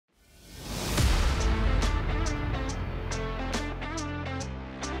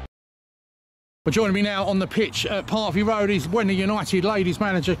Well, joining me now on the pitch at Parkview Road is Wembley United ladies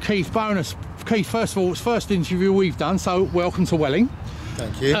manager Keith Boanas. Keith, first of all, it's the first interview we've done, so welcome to Welling.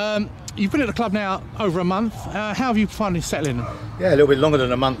 Thank you. You've been at the club now over a month. How have you found it settling? Yeah, a little bit longer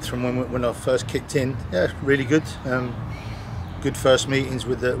than a month from when I first kicked in. Yeah, really good. Good first meetings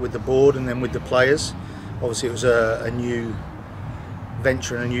with the board and then with the players. Obviously, it was a new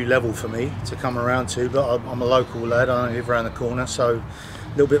venture and a new level for me to come around to, but I'm a local lad. I live around the corner, so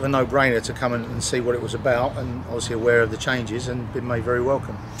a little bit of a no-brainer to come and see what it was about, and obviously aware of the changes and been made very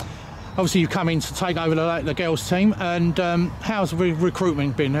welcome. Obviously you've come in to take over the girls team, and how's the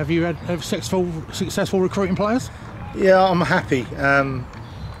recruitment been? Have you had successful recruiting players? Yeah, I'm happy.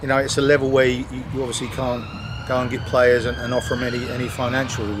 You know, it's a level where you obviously can't go and get players and offer them any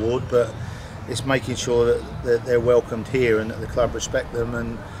financial reward, but it's making sure that they're welcomed here and that the club respect them.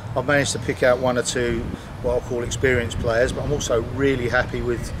 And I've managed to pick out one or two what I'll call experienced players, but I'm also really happy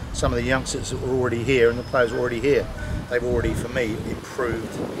with some of the youngsters that were already here and the players already here. They've already, for me,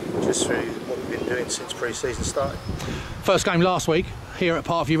 improved just through what we've been doing since pre-season started. First game last week here at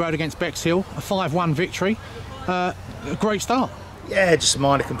Parkview Road against Bexhill, a 5-1 victory. A great start. Yeah, just a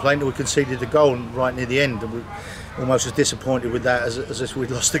minor complaint that we conceded a goal right near the end, and we almost as disappointed with that as if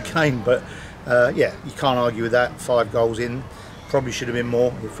we'd lost the game. But yeah, you can't argue with that. 5 goals in, probably should have been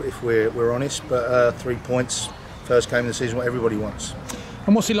more if we're honest. But 3 points, first game of the season, what everybody wants.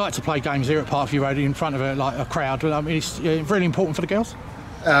 And what's it like to play games here at Parkview Road in front of a crowd? I mean, it's really important for the girls.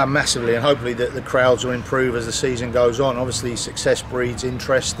 Massively, and hopefully the crowds will improve as the season goes on. Obviously, success breeds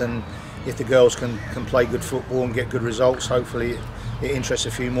interest, and if the girls can play good football and get good results, hopefully it interests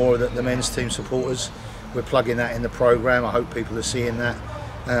a few more of the men's team supporters. We're plugging that in the programme. I hope people are seeing that.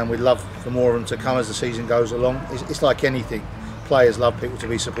 We'd love for more of them to come as the season goes along. It's like anything. Players love people to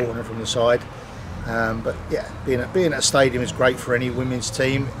be supporting them from the side. But yeah, being at a stadium is great for any women's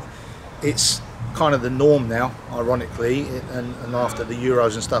team. It's kind of the norm now, ironically, and after the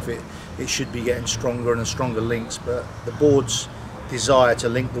Euros and stuff, it should be getting stronger and stronger links. But the board's desire to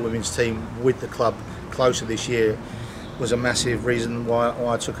link the women's team with the club closer this year was a massive reason why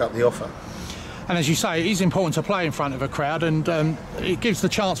I took up the offer. And as you say, it is important to play in front of a crowd, and it gives the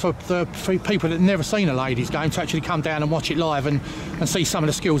chance for people that have never seen a ladies game to actually come down and watch it live and see some of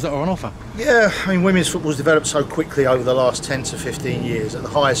the skills that are on offer. Yeah, I mean, women's football's developed so quickly over the last 10 to 15 years. At the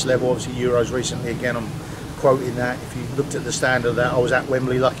highest level, obviously Euros recently, again I'm quoting that. If you looked at the standard of that, I was at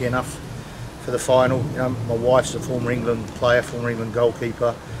Wembley, lucky enough, for the final. You know, my wife's a former England player, former England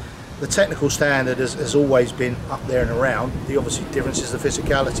goalkeeper. The technical standard has always been up there and around. The obviously difference is the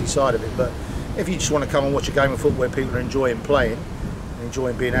physicality side of it, but if you just want to come and watch a game of football where people are enjoying playing and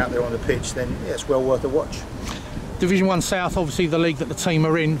enjoying being out there on the pitch, then yeah, it's well worth a watch. Division 1 South, obviously the league that the team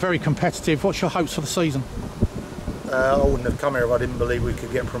are in, very competitive. What's your hopes for the season? I wouldn't have come here if I didn't believe we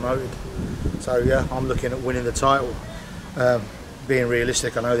could get promoted. So yeah, I'm looking at winning the title. Being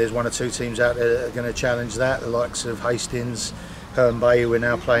realistic, I know there's 1 or 2 teams out there that are going to challenge that, the likes of Hastings, Herne Bay, who we're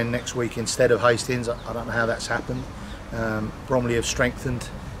now playing next week instead of Hastings. I don't know how that's happened. Bromley have strengthened,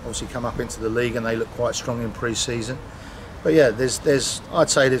 obviously come up into the league, and they look quite strong in pre-season. But yeah, I'd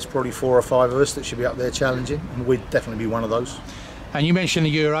say there's probably 4 or 5 of us that should be up there challenging, and we'd definitely be one of those. And you mentioned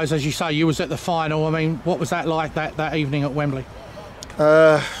the Euros, as you say, you was at the final. I mean, what was that like that evening at Wembley?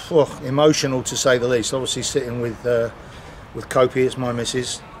 Well, emotional to say the least. Obviously sitting with Kopi, it's my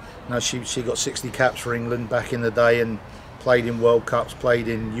missus. You know, she got 60 caps for England back in the day and played in World Cups, played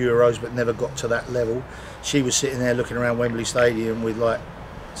in Euros, but never got to that level. She was sitting there looking around Wembley Stadium with like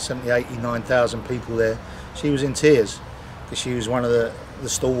 70, 80, 9,000 people there. She was in tears because she was one of the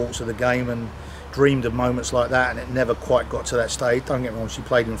stalwarts of the game and dreamed of moments like that, and it never quite got to that stage. Don't get me wrong, she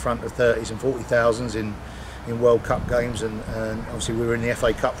played in front of 30s and 40,000s in World Cup games, and obviously we were in the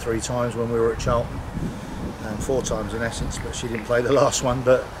FA Cup 3 times when we were at Charlton, and 4 times in essence, but she didn't play the last one.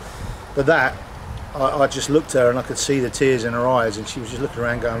 But that, I just looked at her and I could see the tears in her eyes, and she was just looking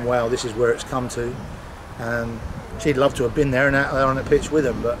around going, wow, this is where it's come to. And she'd love to have been there and out there on the pitch with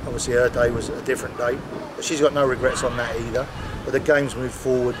them, but obviously her day was a different day. But she's got no regrets on that either. But the game's moved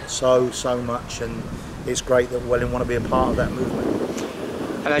forward so much, and it's great that Welling want to be a part of that movement.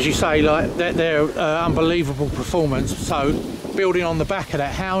 And as you say, like they're unbelievable performance. So building on the back of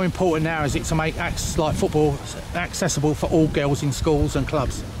that, how important now is it to make acts like football accessible for all girls in schools and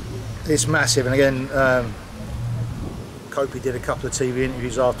clubs? It's massive, and again, Kopi did a couple of TV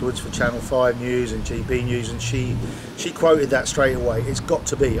interviews afterwards for Channel 5 News and GB News, and she quoted that straight away. It's got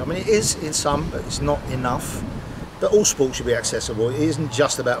to be. I mean, it is in some, but it's not enough. But all sport should be accessible. It isn't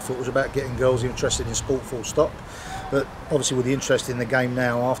just about football, it's about getting girls interested in sport, full stop. But obviously with the interest in the game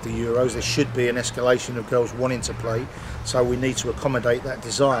now after Euros, there should be an escalation of girls wanting to play, so we need to accommodate that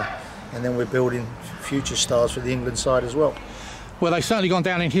desire. and then we're building future stars for the England side as well. Well, they've certainly gone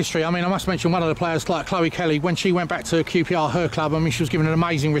down in history. I mean, I must mention one of the players, like Chloe Kelly, when she went back to QPR, her club, I mean, she was given an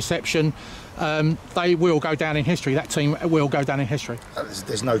amazing reception. They will go down in history. That team will go down in history.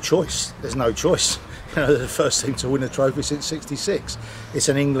 There's no choice. There's no choice. You know, they're the first team to win a trophy since '66. It's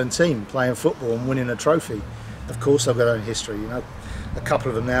an England team playing football and winning a trophy. Of course, they'll go down in history. You know, a couple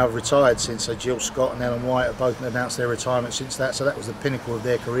of them now have retired since. So Jill Scott and Ellen White have both announced their retirement since that. So that was the pinnacle of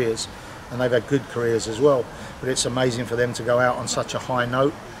their careers, and they've had good careers as well. But it's amazing for them to go out on such a high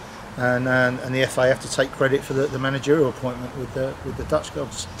note, and the FA have to take credit for the managerial appointment with the Dutch girl,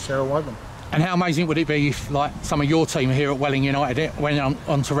 Sarah Wyburn. And how amazing would it be if, like, some of your team here at Welling United went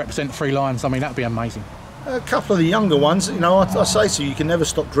on to represent Three Lions? I mean, that'd be amazing. A couple of the younger ones, you know, I say to you can never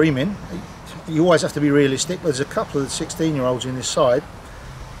stop dreaming. You always have to be realistic. But there's a couple of 16-year-olds in this side.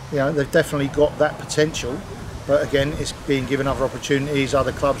 You know, they've definitely got that potential. But again, it's being given other opportunities,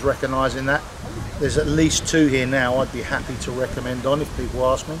 other clubs recognising that. There's at least 2 here now I'd be happy to recommend on if people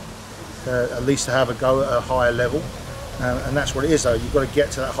ask me, at least to have a go at a higher level. And that's what it is, though. You've got to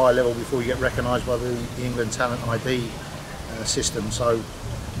get to that high level before you get recognised by the England Talent ID system. So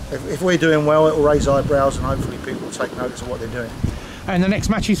if we're doing well, it will raise eyebrows and hopefully people will take notice of what they're doing. And the next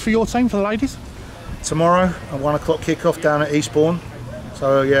match is for your team, for the ladies? Tomorrow, at 1 o'clock kick-off down at Eastbourne.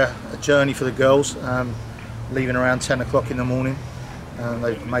 So yeah, a journey for the girls, leaving around 10 o'clock in the morning.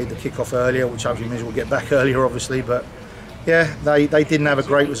 They've made the kick-off earlier, which hopefully means we'll get back earlier, obviously. But yeah, they didn't have a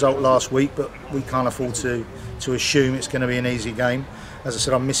great result last week, but we can't afford to assume it's going to be an easy game. As I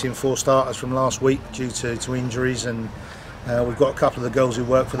said, I'm missing 4 starters from last week due to injuries, and we've got a couple of the girls who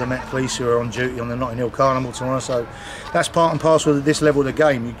work for the Met Police who are on duty on the Notting Hill Carnival tomorrow. So that's part and parcel of this level of the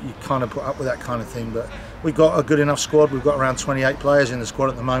game. You kind of put up with that kind of thing. But we've got a good enough squad. We've got around 28 players in the squad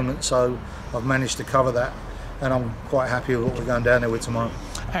at the moment, so I've managed to cover that. And I'm quite happy with what we're going down there with tomorrow.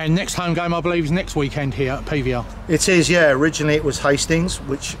 And next home game, I believe, is next weekend here at PVR. It is, yeah. Originally it was Hastings,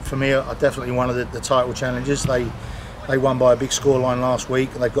 which for me are definitely one of the title challenges. They won by a big scoreline last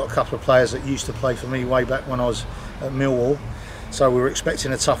week, and they've got a couple of players that used to play for me way back when I was at Millwall. So we were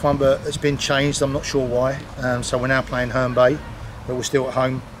expecting a tough one, but it's been changed. I'm not sure why. So we're now playing Herne Bay, but we're still at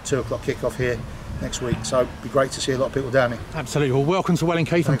home. 2 o'clock kick-off here next week. So it'd be great to see a lot of people down here. Absolutely. Well, welcome to Welling,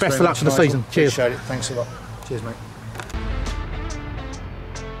 Keith, and Thanks best of luck for the season. Cheers. Appreciate it. Thanks a lot. Cheers, mate.